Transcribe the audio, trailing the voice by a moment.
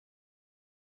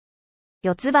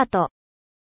Yotsubato.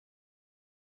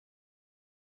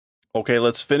 Okay,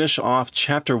 let's finish off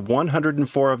chapter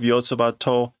 104 of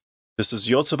Yotsubato. This is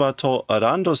Yotsubato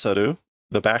Arandosaru,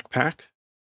 the backpack.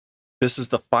 This is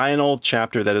the final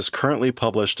chapter that is currently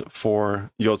published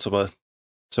for Yotsuba.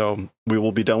 So we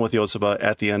will be done with Yotsuba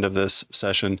at the end of this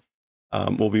session.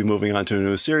 We'll be moving on to a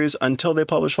new series until they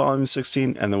publish volume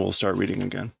 16, and then we'll start reading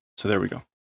again. So there we go.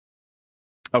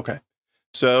 Okay,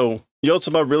 so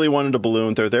Yotsuba really wanted a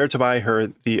balloon. They're there to buy her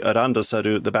the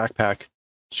Arandosaru, the backpack.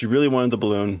 She really wanted the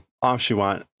balloon. Off she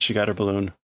went. She got her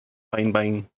balloon. Bang,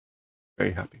 bang.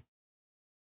 Very happy.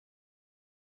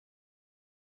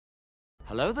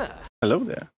 Hello there. Hello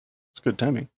there. It's good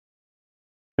timing.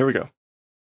 Here we go.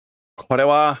 これ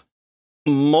は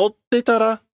持ってた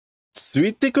らつ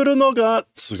いてくるのが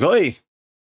すごい.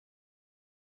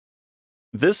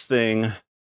 This thing,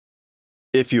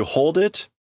 if you hold it,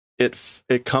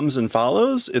 it comes and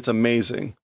follows. It's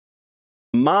amazing.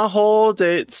 魔法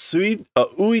で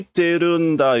浮いてる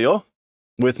んだよ.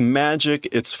 With magic,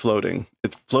 it's floating.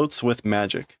 It floats with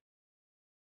magic.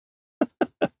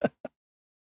 I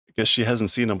guess she hasn't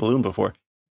seen a balloon before.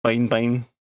 Bang, bang.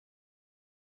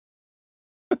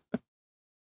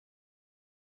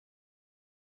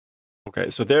 Okay,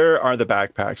 so there are the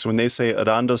backpacks. When they say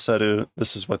Arandosaru,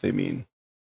 this is what they mean.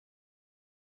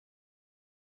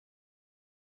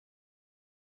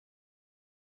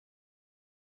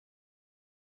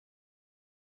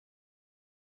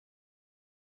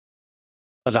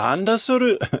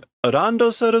 Arandosaru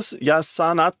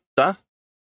yasanatta.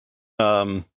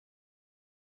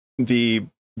 The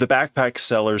backpack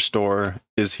seller store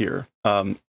is here.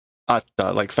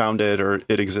 Atta, like founded or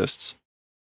it exists.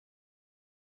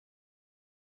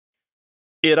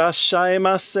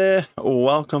 Irashaimase,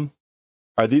 welcome.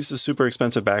 Are these the super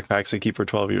expensive backpacks they keep for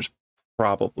 12 years?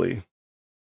 Probably.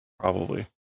 Probably.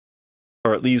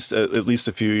 Or at least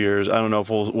a few years. I don't know if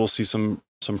we'll see some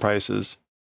prices.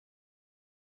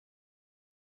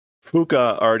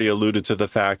 Fuka already alluded to the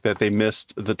fact that they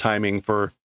missed the timing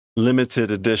for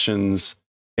limited editions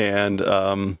and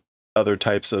other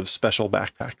types of special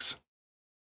backpacks.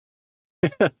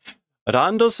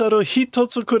 Randosaru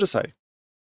hitotsu kudasai.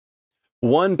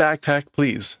 One backpack,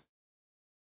 please.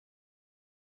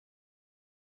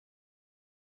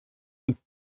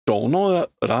 Dono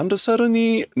randosaru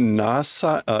ni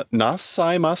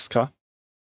nasaimasu ka?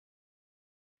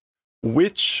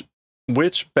 Which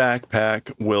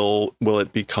backpack will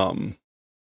it become?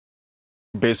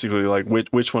 Basically, like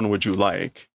which one would you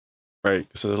like, right?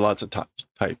 So there are lots of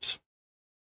types.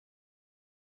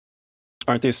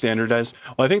 Aren't they standardized?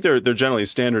 Well, I think they're generally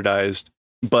standardized,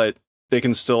 but they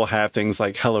can still have things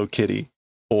like Hello Kitty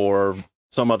or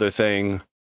some other thing,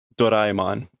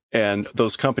 Doraemon, and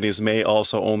those companies may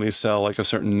also only sell like a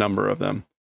certain number of them.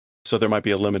 So there might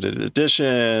be a limited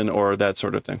edition or that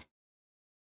sort of thing.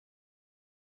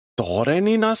 Dore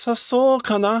ni nasasou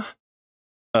kana?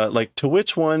 Like, to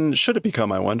which one should it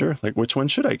become, I wonder? Like, which one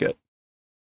should I get?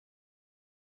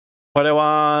 これ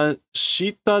は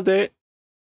下で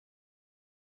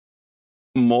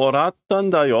もらったん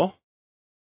だよ.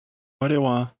 これ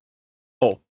は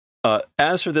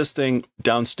as for this thing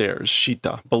downstairs,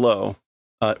 shita, below,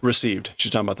 received.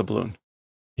 She's talking about the balloon.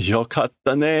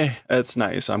 Yokatta ne. It's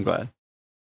nice. I'm glad.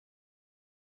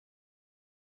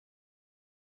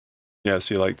 Yeah,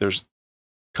 see, like, there's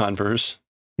Converse.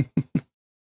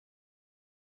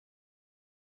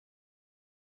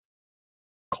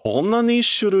 This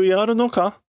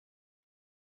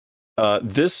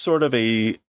sort of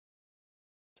a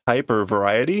type or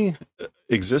variety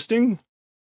existing.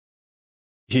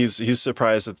 He's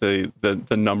surprised at the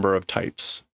number of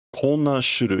types. Konna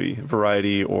shurui,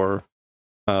 variety or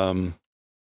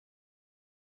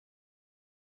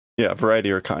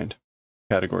variety or kind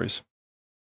categories.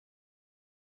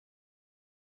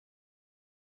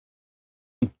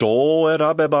 Do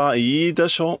erabeba ii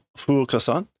desho,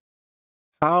 Fuka-san?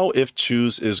 How if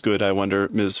choose is good, I wonder,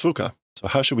 Ms. Fuka. So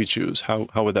how should we choose? How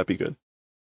would that be good?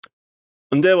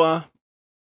 Ndewa,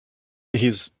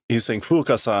 he's saying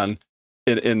Fuka-san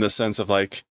in the sense of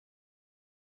like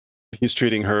he's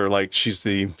treating her like she's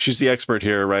the expert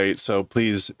here, right? So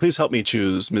please help me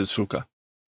choose, Ms. Fuka.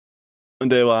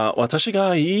 Ndewa, watashi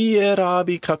ga ii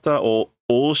erabikata o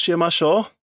oshiemashou?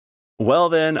 Well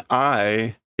then,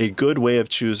 a good way of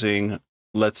choosing,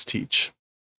 let's teach.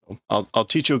 I'll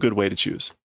teach you a good way to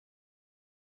choose.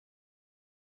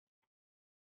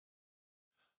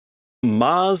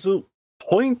 Mazu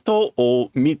pointo o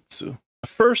mitsu.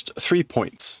 First 3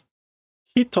 points.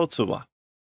 Hitotsu wa.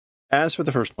 As for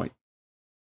the first point.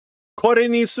 Kore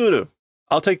ni suru.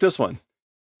 I'll take this one.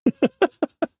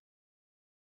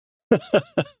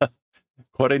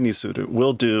 Kore ni suru.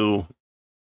 We'll do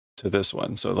to this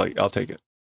one. So like, I'll take it.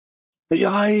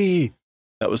 Yay!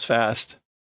 That was fast.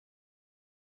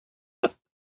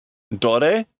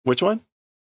 Dore? Which one?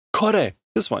 Kore.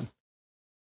 This one.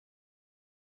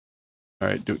 All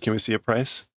right. Can we see a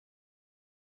price?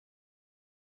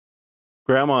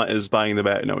 Grandma is buying the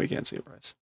bag. No, we can't see a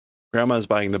price. Grandma is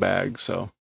buying the bag, so.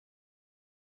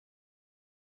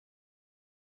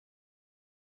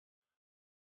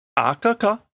 Aka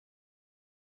ka?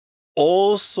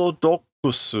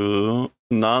 Orthodox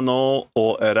nano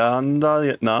o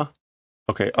eranda na?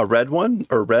 Okay, a red one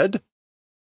or red?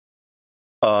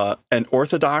 An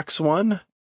orthodox one?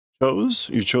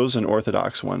 You chose an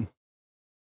orthodox one.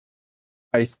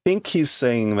 I think he's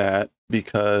saying that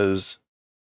because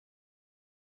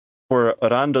for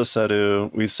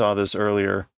Randoseru, we saw this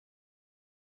earlier.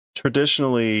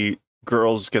 Traditionally,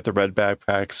 girls get the red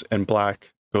backpacks and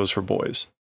black goes for boys.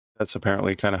 That's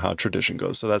apparently kind of how tradition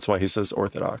goes. So that's why he says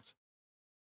orthodox.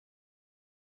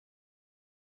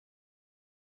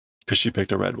 Because she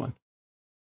picked a red one.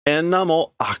 Enna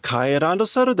mo akai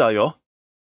Randoseru da yo.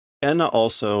 Enna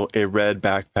also a red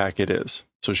backpack it is.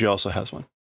 So she also has one.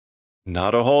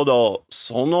 Naruhodo,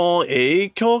 sono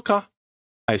eikyou ka?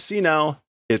 I see now.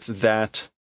 It's that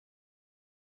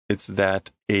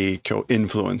eikyo,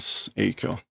 influence,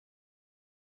 eikyo.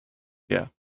 Yeah.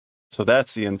 So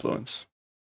that's the influence.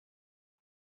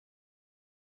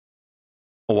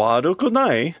 Waruku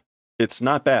nai? It's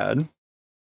not bad.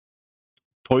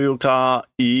 Toyu ka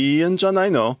iiんじゃな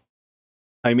いの?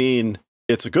 I mean,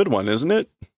 it's a good one, isn't it?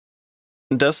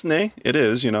 Desu ne? It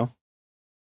is, you know.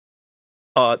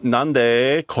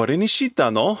 Nande kore ni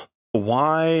shita no?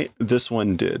 Why this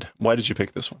one did? Why did you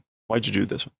pick this one? Why'd you do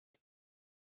this one?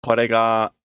 Kore ga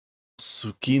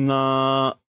suki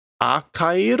na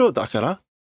akai iro dakara.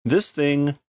 This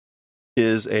thing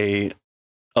is a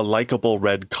likable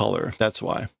red color. That's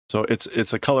why. So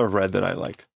it's a color of red that I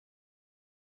like.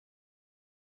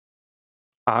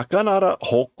 Aka nara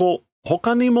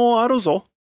hoka ni mo aru zo.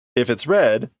 If it's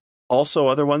red, also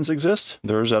other ones exist.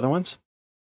 There's other ones.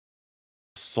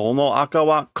 Sono aka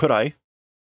wa kurai.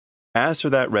 As for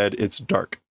that red, it's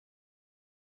dark.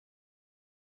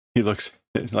 He looks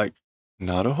like,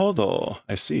 naruhodo,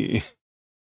 I see.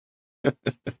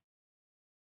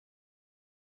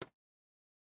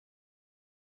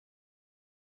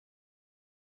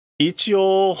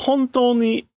 Ichio hontou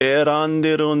ni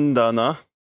eranderu n da na.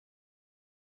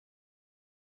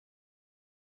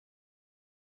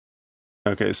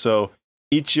 Okay, so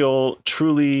ichio,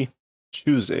 truly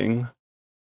choosing.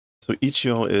 So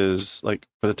ichio is like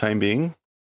for the time being.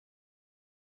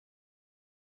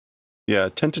 Yeah,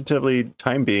 tentatively,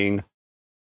 time being.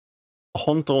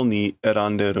 Hontou ni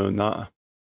eranderu na.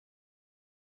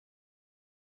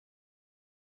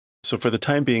 So for the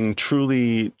time being,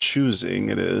 truly choosing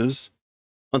it is.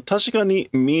 確かに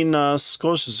みんな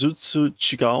少しずつ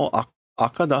違う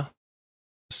赤だ.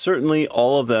 Certainly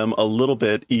all of them a little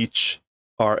bit each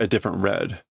are a different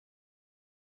red.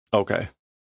 Okay.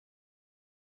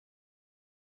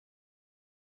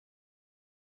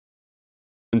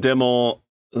 Demo,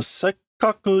 せっ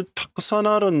かくたくさん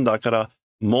あるんだから、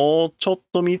もうちょっ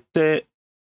と見て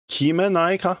決め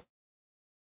ないか?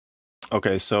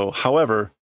 Okay, so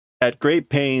however, at great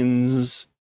pains,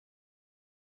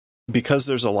 because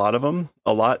there's a lot of them,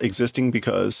 a lot existing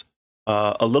because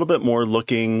a little bit more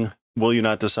looking, will you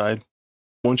not decide?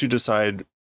 Won't you decide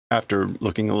after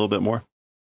looking a little bit more?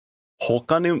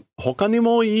 他に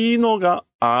もいいのが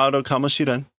あるかもし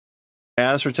れん.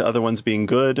 As for to other ones being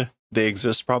good, they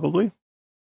exist probably.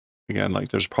 Again, like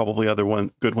there's probably other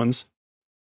good ones.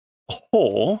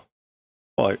 Oh,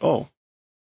 like, oh.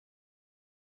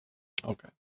 Okay,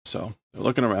 so they're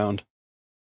looking around.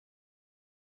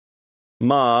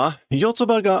 まあ、四つ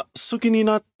葉が好きに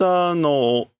なったの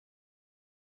を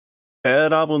選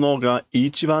ぶのが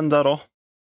一番だろ.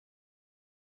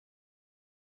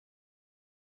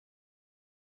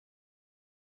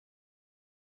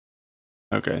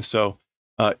 Okay, so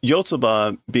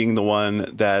Yotsuba being the one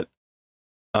that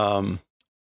a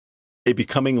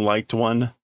becoming liked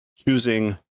one,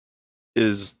 choosing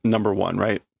is number one,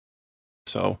 right?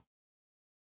 So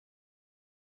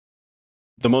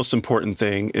the most important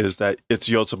thing is that it's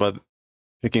Yotsuba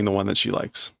picking the one that she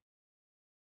likes.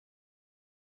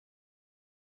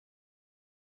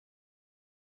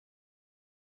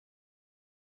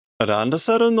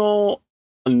 Randoseru no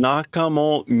naka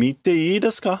mo mite ii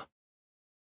desu ka?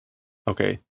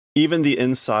 Okay. Even the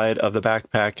inside of the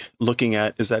backpack looking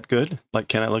at, is that good? Like,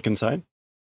 can I look inside?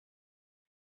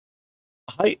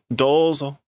 Hai,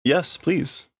 dozo. Yes,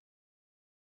 please.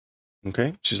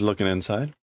 Okay, she's looking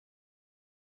inside.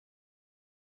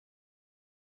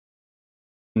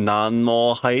 何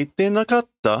も入ってなかっ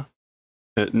た。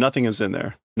Nothing is in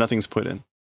there. Nothing's put in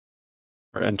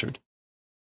or entered.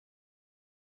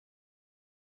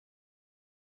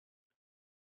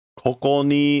 ここ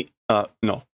に、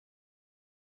no.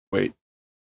 Wait.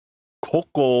 こ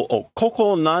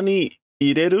こ何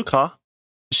入れるか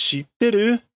知って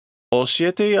る教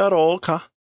えてやろうか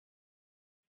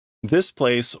This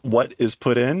place, what is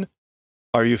put in?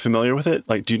 Are you familiar with it?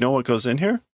 Like, do you know what goes in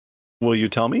here? Will you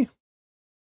tell me?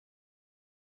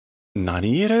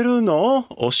 何入れるの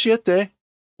教えて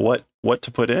What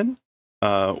to put in?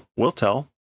 We'll tell.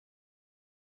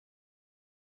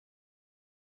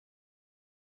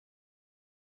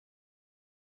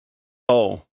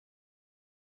 Oh.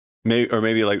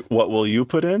 Maybe like, what will you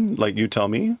put in? Like, you tell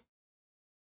me?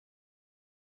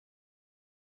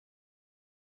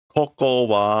 ここ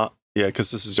は Yeah,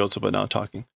 because this is Yotsuba now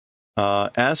talking.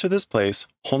 As for this place,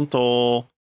 本当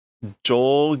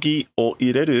定規を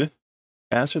入れる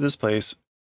As for this place,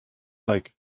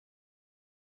 like,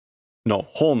 no,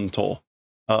 本と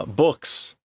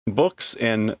books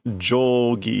and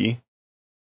定規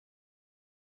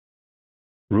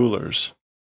rulers.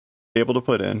 Able to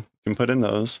put in. You can put in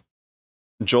those.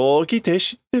 定規って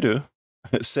知ってる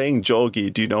Saying 定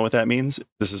規, do you know what that means?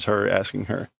 This is her asking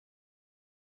her.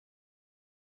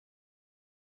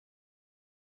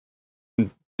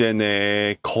 で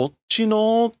ね、こっち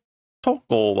のと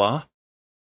こは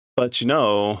But you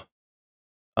know,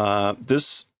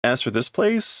 as for this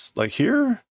place, like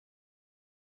here,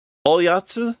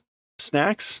 oyatsu,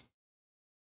 snacks,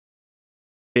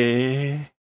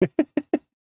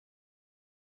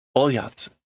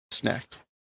 oyatsu, snacks.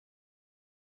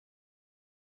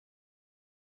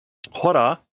 ほ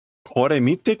ら、これ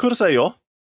見てくださいよ.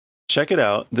 Check it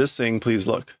out. This thing, please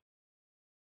look.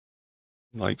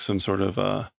 Like some sort of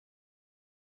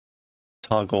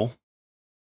toggle.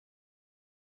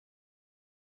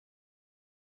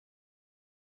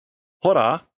 ほ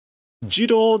ら、自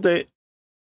動で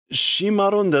閉ま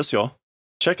るんですよ.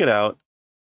 Check it out.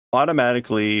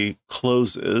 Automatically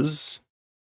closes.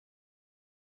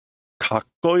 かっ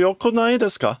こよくないで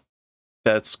すか?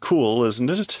 That's cool,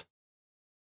 isn't it?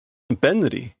 便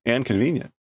利 and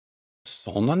convenient.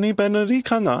 そんなに便利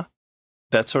かな?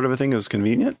 That sort of a thing is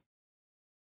convenient?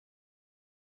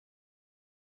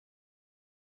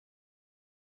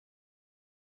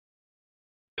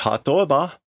 例え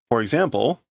ば, for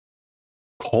example,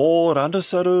 こうランド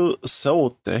セル背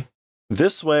負って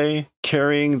this way,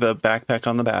 carrying the backpack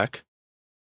on the back.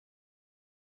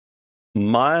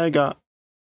 前か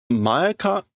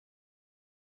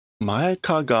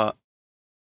が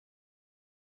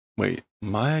Wait,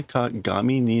 前かが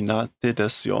みになってで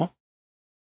すよ.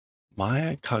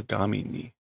 前かがみ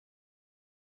に.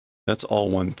 That's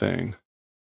all one thing.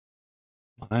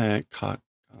 前か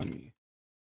がみ.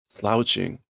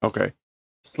 Slouching. Okay.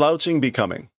 Slouching,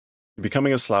 becoming.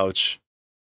 Becoming a slouch.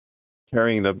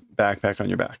 Carrying the backpack on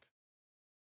your back.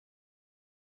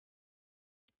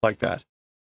 Like that.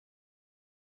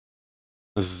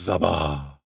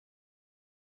 Zaba.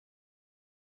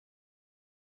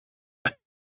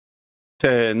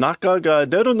 手中が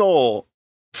出るのを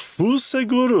防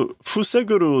ぐ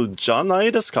るじゃな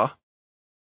いですか?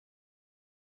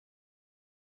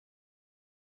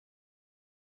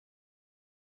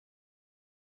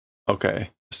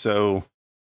 Okay, so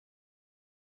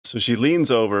she leans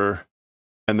over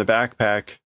and the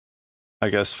backpack,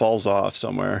 I guess, falls off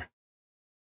somewhere.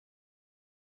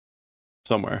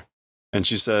 And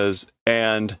she says,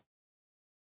 and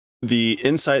the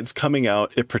inside's coming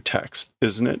out, it protects,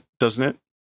 isn't it? Doesn't it?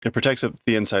 It protects if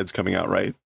the inside's coming out,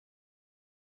 right?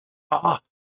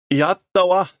 やった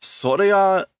わ. それ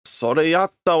や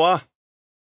ったわ.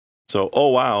 So,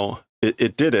 oh wow,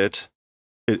 it did it.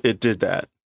 It did that.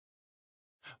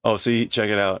 Oh, see, check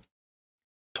it out.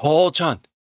 父ちゃん、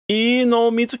いいの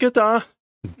見つけた.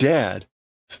 Dad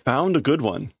found a good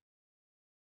one.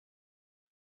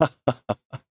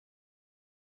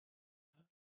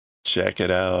 Check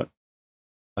it out.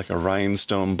 Like a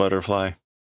rhinestone butterfly.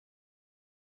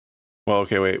 Well,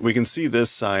 okay, wait. We can see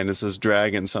this sign. It says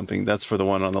dragon something. That's for the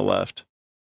one on the left.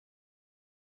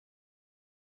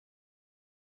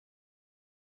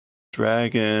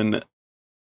 Dragon.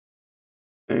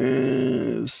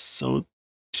 So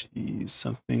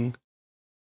something.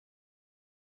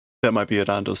 That might be a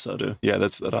Randosaru. Yeah,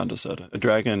 that's the Randosaru. A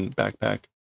dragon backpack.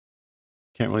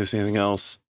 Can't really see anything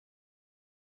else.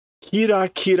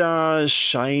 Kira,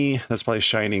 shine. That's probably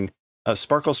shining.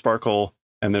 Sparkle.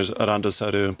 And there's a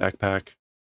Randosaru backpack.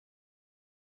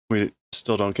 We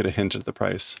still don't get a hint at the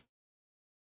price.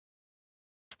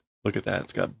 Look at that.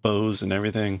 It's got bows and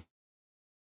everything.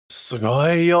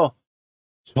 Sugoi yo.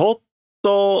 ちょっ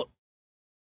と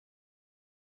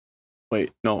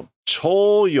wait, no.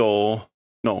 徴用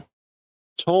no.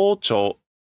 蝶々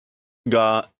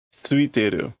がついて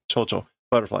る。蝶々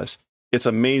butterflies. It's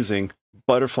amazing.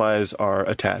 Butterflies are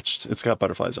attached. It's got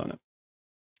butterflies on it.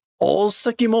 宝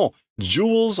石も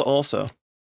jewels also.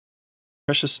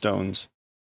 Precious stones.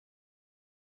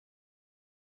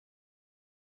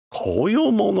 こうい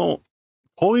うもの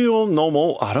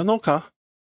もあるのか?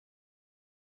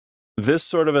 This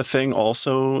sort of a thing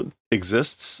also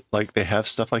exists. Like they have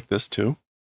stuff like this too.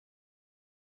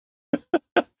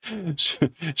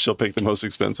 She'll pick the most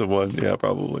expensive one. Yeah,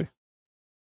 probably.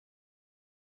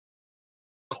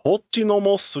 こっちの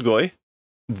もすごい.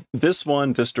 This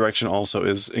one, this direction also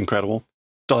is incredible.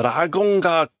 ドラゴン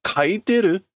が書いて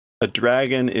る. A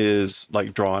dragon is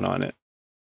like drawn on it.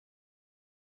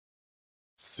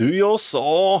 強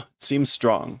そう. Seems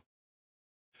strong.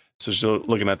 So she's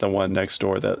looking at the one next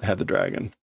door that had the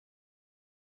dragon.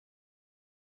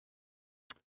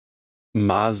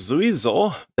 まずい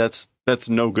ぞ. That's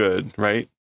no good, right?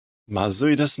 まず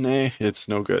いですね.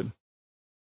 It's no good.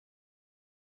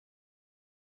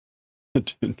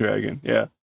 Dragon, yeah.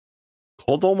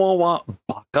 子供は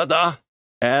バカだ.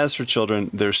 As for children,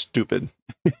 they're stupid.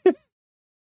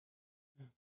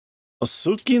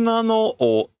 好きなの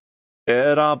を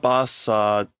選ば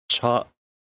さちゃ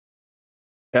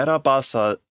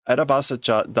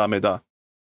ダメだ.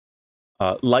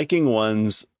 Liking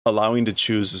ones, allowing to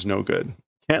choose is no good.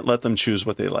 Can't let them choose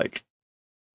what they like.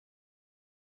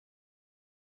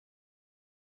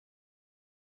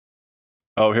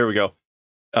 Oh, here we go.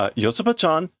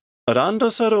 Yotsuba-chan, ランド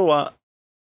セルは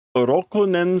6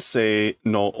年生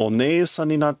のお姉さん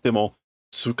になっても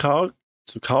使う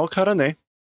からね.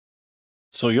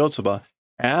 So Yotsuba,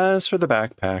 as for the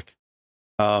backpack,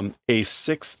 a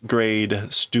 6th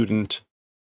grade student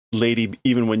lady,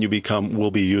 even when you become,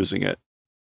 will be using it.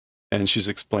 And she's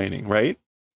explaining, right?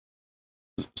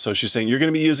 So she's saying, you're going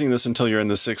to be using this until you're in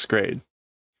the 6th grade.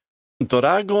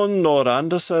 Dragon no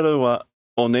randoseru wa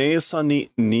onei-san ni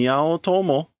niau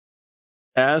tomo.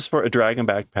 As for a dragon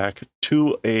backpack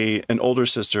to an older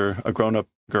sister, a grown-up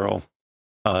girl,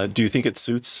 do you think it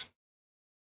suits?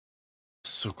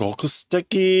 Sugoku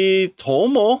suteki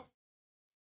tomo?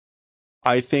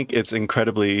 I think it's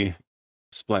incredibly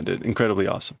splendid, incredibly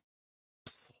awesome.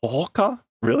 Soka?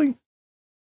 Really?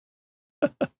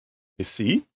 You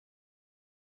see?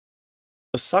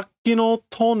 さっきの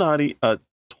隣、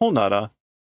となら、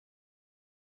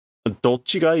どっ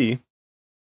ちがいい?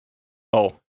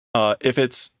 Oh, if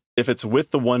it's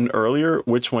with the one earlier,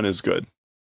 which one is good?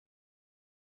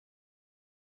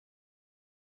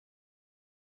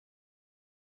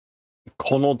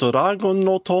 このドラゴン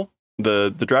のと the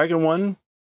dragon one?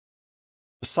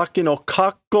 さっきのか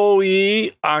っこい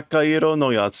い赤色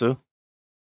のやつ?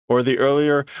 Or the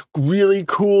earlier, really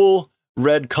cool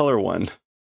red color one?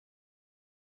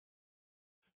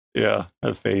 Yeah,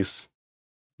 a face.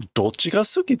 どっちが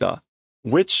好きだ?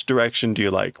 Which direction do you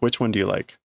like? Which one do you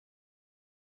like?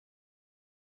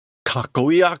 かっ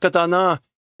こいい赤だな.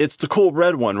 It's the cool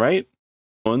red one, right?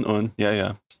 Yeah,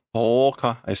 yeah. そう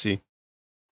か, I see.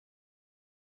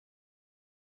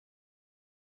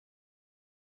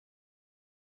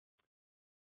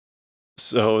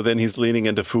 So then he's leaning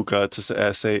into Fuka to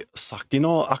say, 先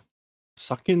の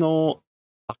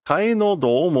赤いの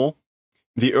どうも?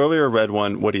 The earlier red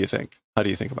one, what do you think? How do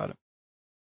you think about it?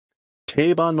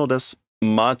 定番のです。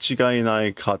間違いな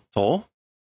いかと?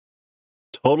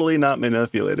 Totally not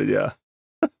manipulated, yeah.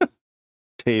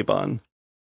 定番.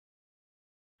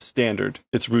 Standard.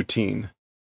 It's routine.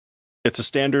 It's a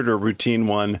standard or routine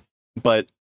one, but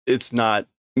it's not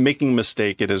making a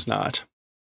mistake. It is not,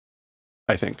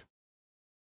 I think.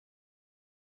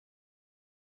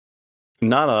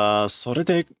 なら、それ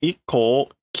で一個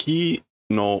木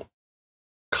の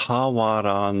変わ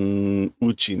らん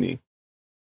うちに.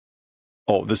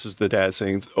 Oh, this is the dad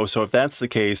saying, oh, so if that's the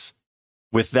case,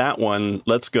 with that one,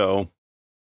 let's go,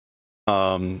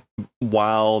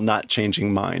 while not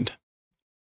changing mind,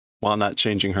 while not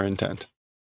changing her intent.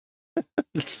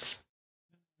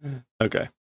 Okay.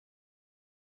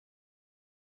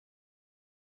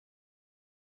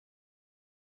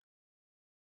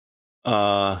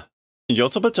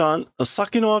 Yotsuba-chan,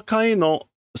 先の赤いの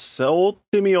背負っ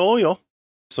てみようよ.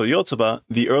 So Yotsuba,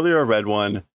 the earlier red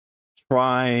one,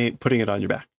 try putting it on your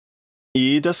back.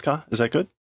 いいですか? Is that good?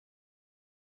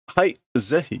 はい、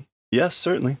ぜひ. Yes,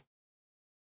 certainly.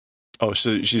 Oh,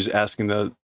 so she's asking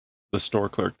the store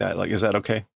clerk that, like, is that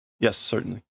okay? Yes,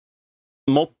 certainly.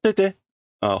 持ってて.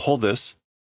 Hold this.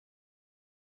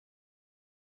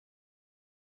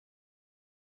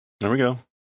 There we go.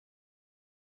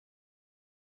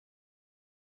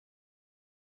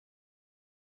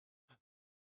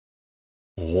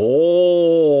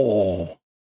 Oh,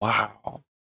 wow.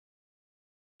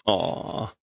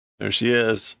 Aw, there she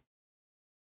is.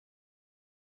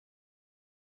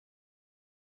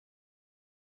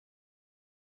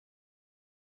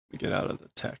 Get out of the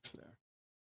text there.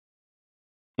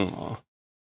 Aw.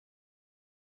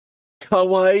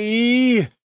 Kawaii!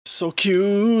 So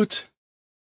cute!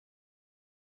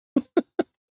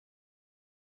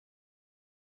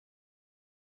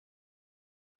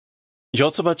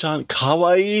 Yotsuba-chan,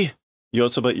 kawaii!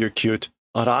 Yotsuba, you're cute.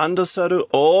 Arandasaru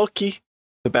oki.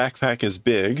 The backpack is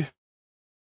big.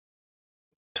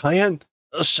 Taihen,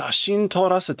 shashin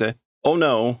torasete. Oh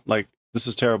no, like, this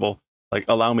is terrible. Like,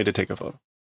 allow me to take a photo.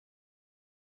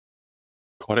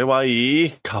 Kore wa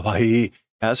ii, kawaii.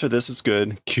 As for this, it's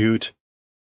good. Cute.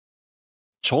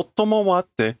 Chotto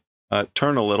mawatte.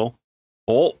 Turn a little.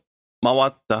 Oh,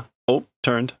 mawatta. Oh,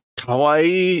 turned.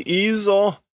 Kawaii,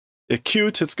 izo.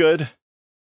 Cute, it's good.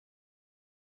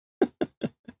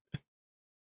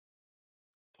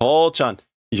 To-chan,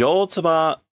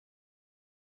 Yotsuba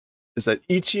is that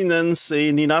ichi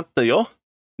nensei ni natta yo.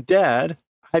 Dad,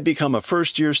 I become a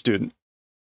first-year student.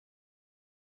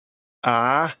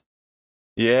 Ah,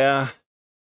 yeah.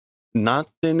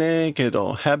 Natte ne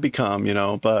kedo, have become, you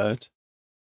know, but...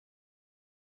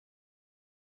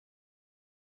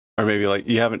 Or maybe like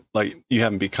you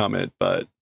haven't become it, but...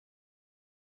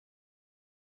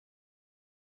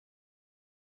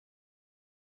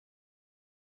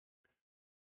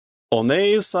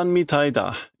 Onei-san mitai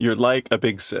da. You're like a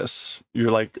big sis. You're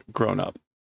like grown up.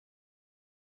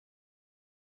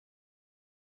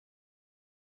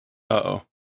 Uh-oh.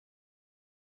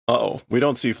 Uh-oh. We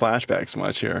don't see flashbacks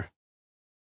much here.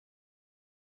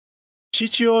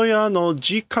 Chichioya no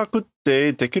jikaku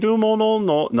tte dekiru mono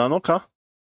no nano ka?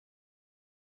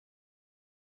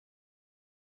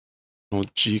 No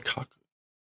jikaku.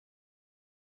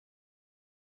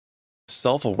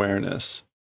 Self-awareness.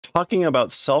 Talking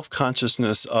about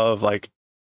self-consciousness of like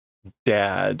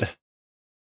dad.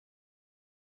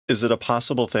 Is it a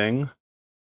possible thing?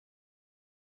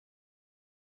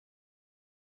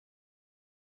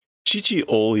 Chichi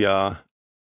Olya.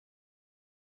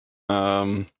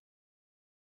 Yeah,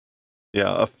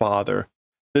 a father.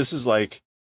 This is like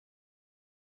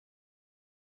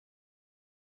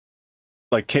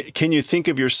can you think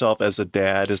of yourself as a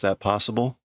dad? Is that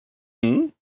possible? Hmm?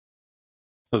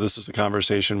 So this is a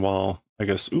conversation while, I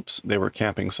guess, oops, they were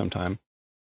camping sometime.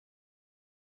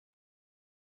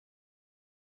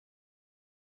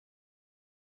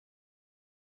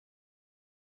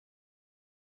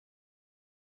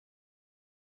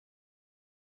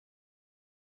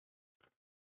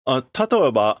 For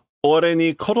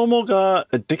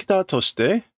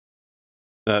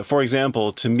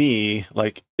example, to me,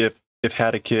 like if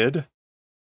had a kid,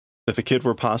 if a kid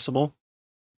were possible,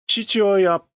 父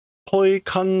親っぽい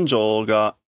感情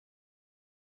が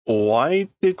湧い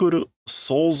てくる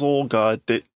想像が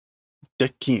で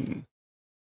きん。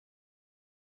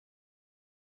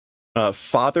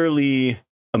Fatherly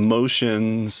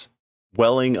emotions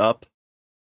welling up,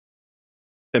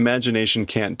 imagination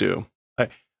can't do.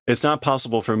 It's not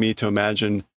possible for me to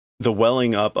imagine the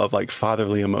welling up of like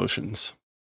fatherly emotions.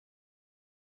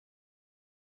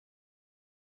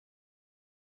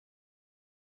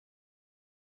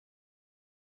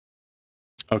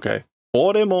 Okay.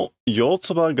 俺も四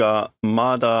つ葉が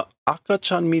まだ赤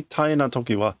ちゃんみたいな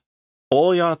時は、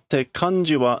親って感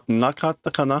じはなかっ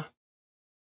たかな?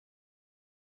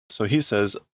 So he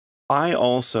says, I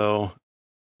also,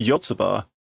 Yotsuba,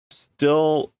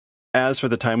 still, as for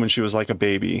the time when she was like a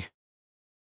baby,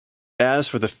 as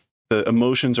for the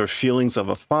emotions or feelings of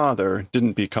a father,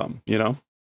 didn't become, you know?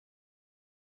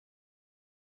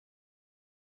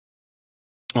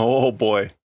 Oh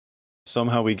boy.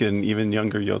 Somehow we get an even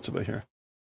younger Yotsuba here.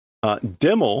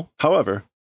 Demo, however,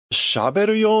 喋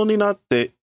るようになっ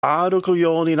て歩く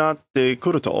ようになって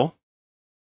くると,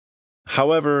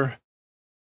 however,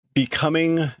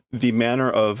 becoming the manner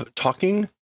of talking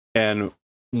and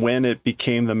when it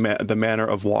became the manner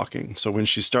of walking. So when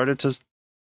she started to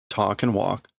talk and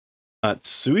walk,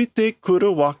 ついてく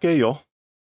るわけよ.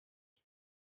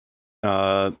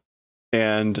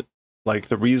 And like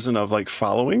the reason of like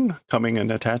following, coming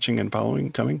and attaching and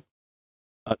following, coming.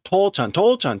 To-chan,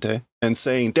 to-chan-te, and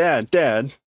saying, Dad,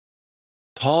 Dad.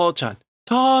 To-chan,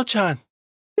 to-chan,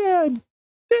 Dad,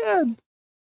 Dad.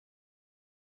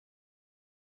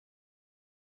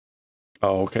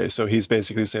 Oh, okay. So he's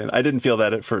basically saying, I didn't feel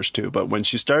that at first too, but when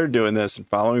she started doing this and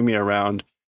following me around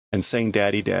and saying,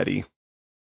 Daddy, Daddy.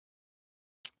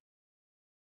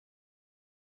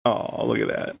 Oh, look at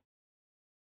that.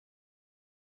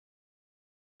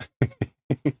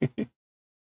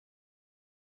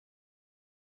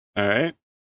 All right.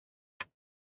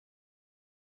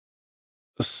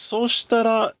 そした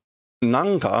ら、な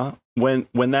んか、when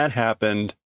that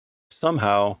happened,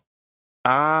 somehow,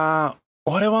 ああ、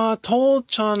俺は父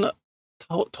ちゃん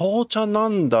な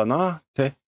んだなっ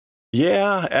て。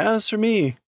Yeah, as for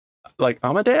me, like,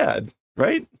 I'm a dad,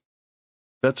 right?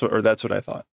 That's what I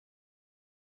thought.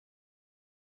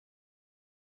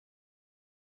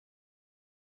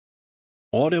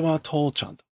 俺は父ちゃ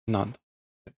んだ。なんだ。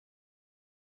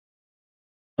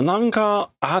なん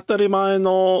か、当たり前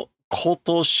のこ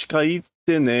としか言っ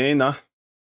てねえな。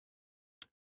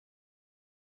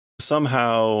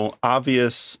Somehow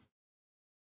obvious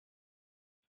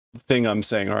thing I'm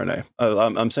saying, aren't I?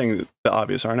 I'm saying the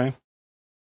obvious, aren't I?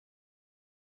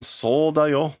 そうだ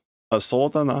よ。そう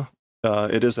だな。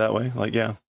It is that way. Like,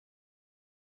 yeah.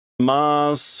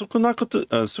 まあ、少なく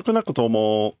と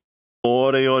も、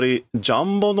俺よりジャ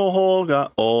ンボの方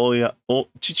が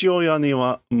父親に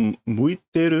は向い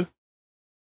てる。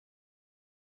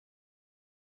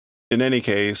In any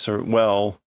case, or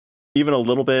well, even a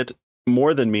little bit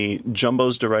more than me,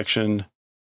 Jumbo's direction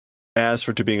as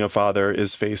for to being a father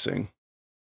is facing.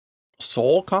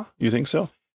 そうか? You think so?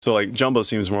 So like Jumbo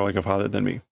seems more like a father than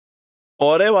me.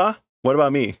 俺は? What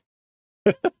about me?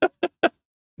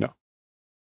 No.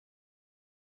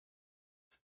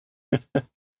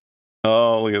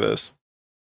 Oh, look at this.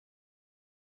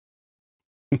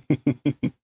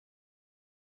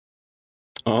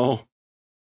 Oh.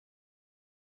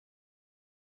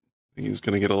 He's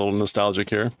going to get a little nostalgic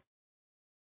here.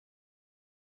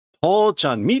 父ち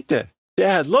ゃん見て!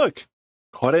 Dad, look!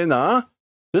 これな?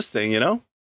 This thing, you know?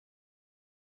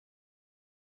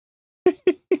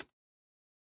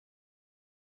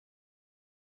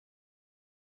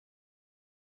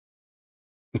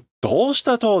 どうし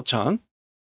た父ちゃん?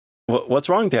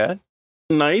 What's wrong, Dad?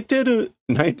 泣いてる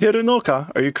のか?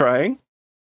 Are you crying?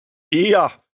 い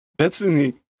や、別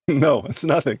に. No, it's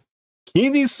nothing. 気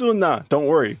にすんな. Don't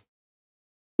worry.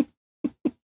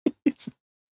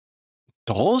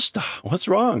 どうした?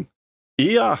 What's wrong?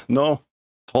 いや、no.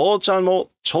 父ちゃんも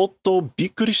ちょっとび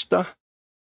っくりした.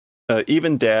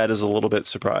 Even Dad is a little bit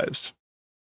surprised.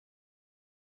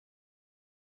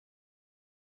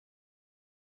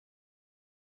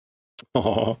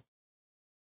 Oh.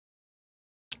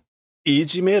 い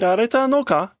じめられたの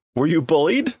か? Were you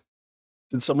bullied?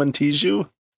 Did someone tease you?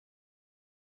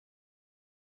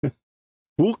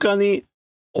 部下に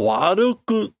悪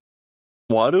口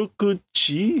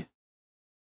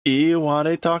言わ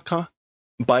れたか?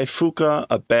 By Fuka,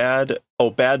 bad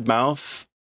mouth.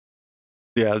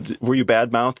 Yeah, were you bad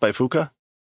mouthed by Fuka?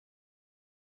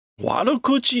 悪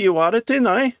口言われて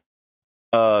ない?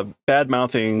 Bad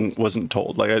mouthing wasn't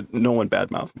told. Like, no one bad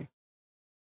mouthed me.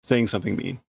 Saying something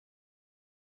mean.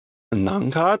 なん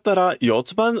かあったら、四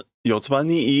つ葉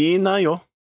に言いなよ.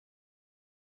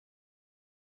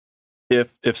 If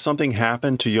something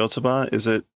happened to Yotsuba, is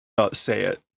it, say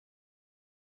it.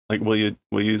 Like, will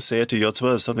you say it to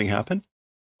Yotsuba if something happened?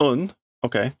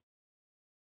 Okay.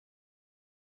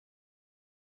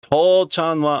 父ち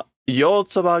ゃんは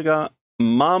Yotsubaが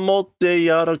守って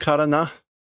やるからな.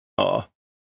 Oh.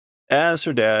 As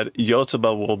her dad,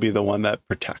 Yotsuba will be the one that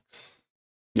protects.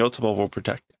 Yotsuba will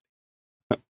protect.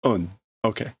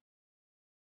 Okay.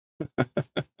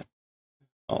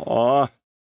 Aw.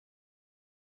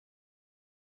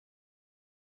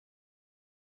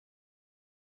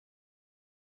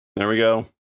 There we go.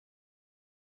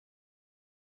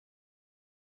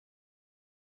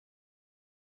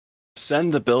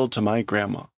 Send the bill to my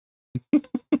grandma.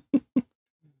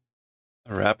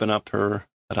 Wrapping up her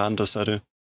randosaru.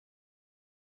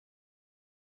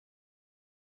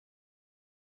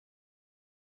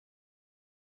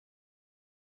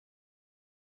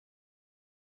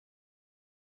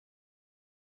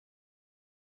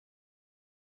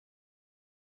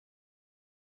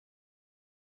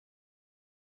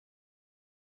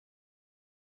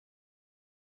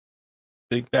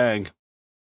 Big bag.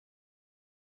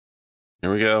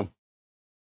 Here we go.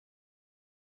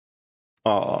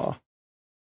 Aw.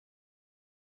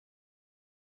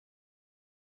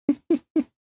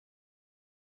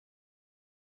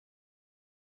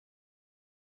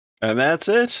 And that's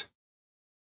it.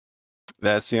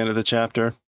 That's the end of the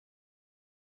chapter.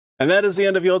 And that is the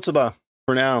end of Yotsuba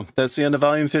for now. That's the end of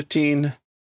volume 15.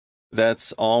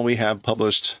 That's all we have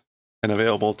published and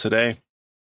available today.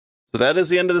 So that is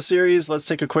the end of the series. Let's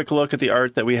take a quick look at the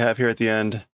art that we have here at the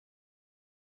end.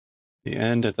 The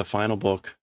end at the final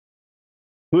book.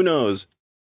 Who knows?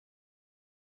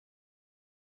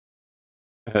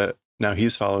 Now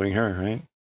he's following her, right?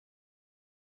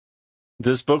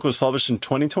 This book was published in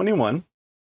 2021.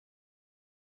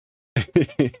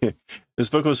 This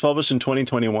book was published in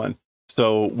 2021.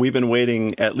 So we've been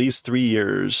waiting at least 3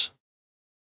 years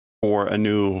for a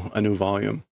new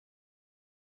volume.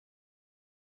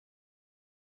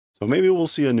 So maybe we'll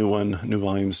see a new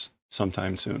volumes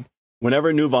sometime soon. Whenever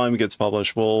a new volume gets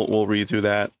published, we'll read through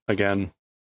that again.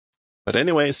 But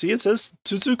anyway, see, it says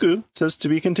Tsutsuku. It says to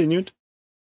be continued.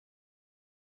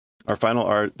 Our final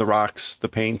art, the rocks, the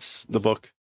paints, the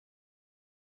book.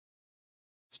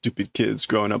 Stupid kids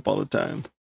growing up all the time.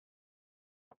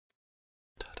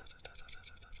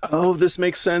 Oh, this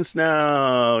makes sense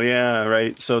now. Yeah,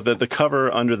 right. So the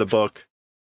cover under the book,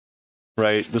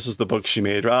 right? This is the book she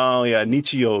made. Oh, yeah,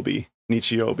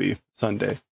 Nichiyobi,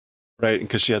 Sunday, right?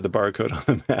 Because she had the barcode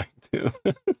on the back, too.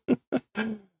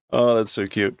 Oh, that's so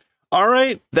cute. All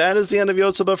right, that is the end of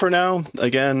Yotsuba for now.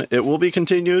 Again, it will be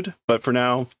continued, but for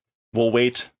now, we'll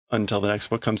wait until the next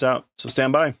book comes out. So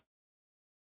stand by.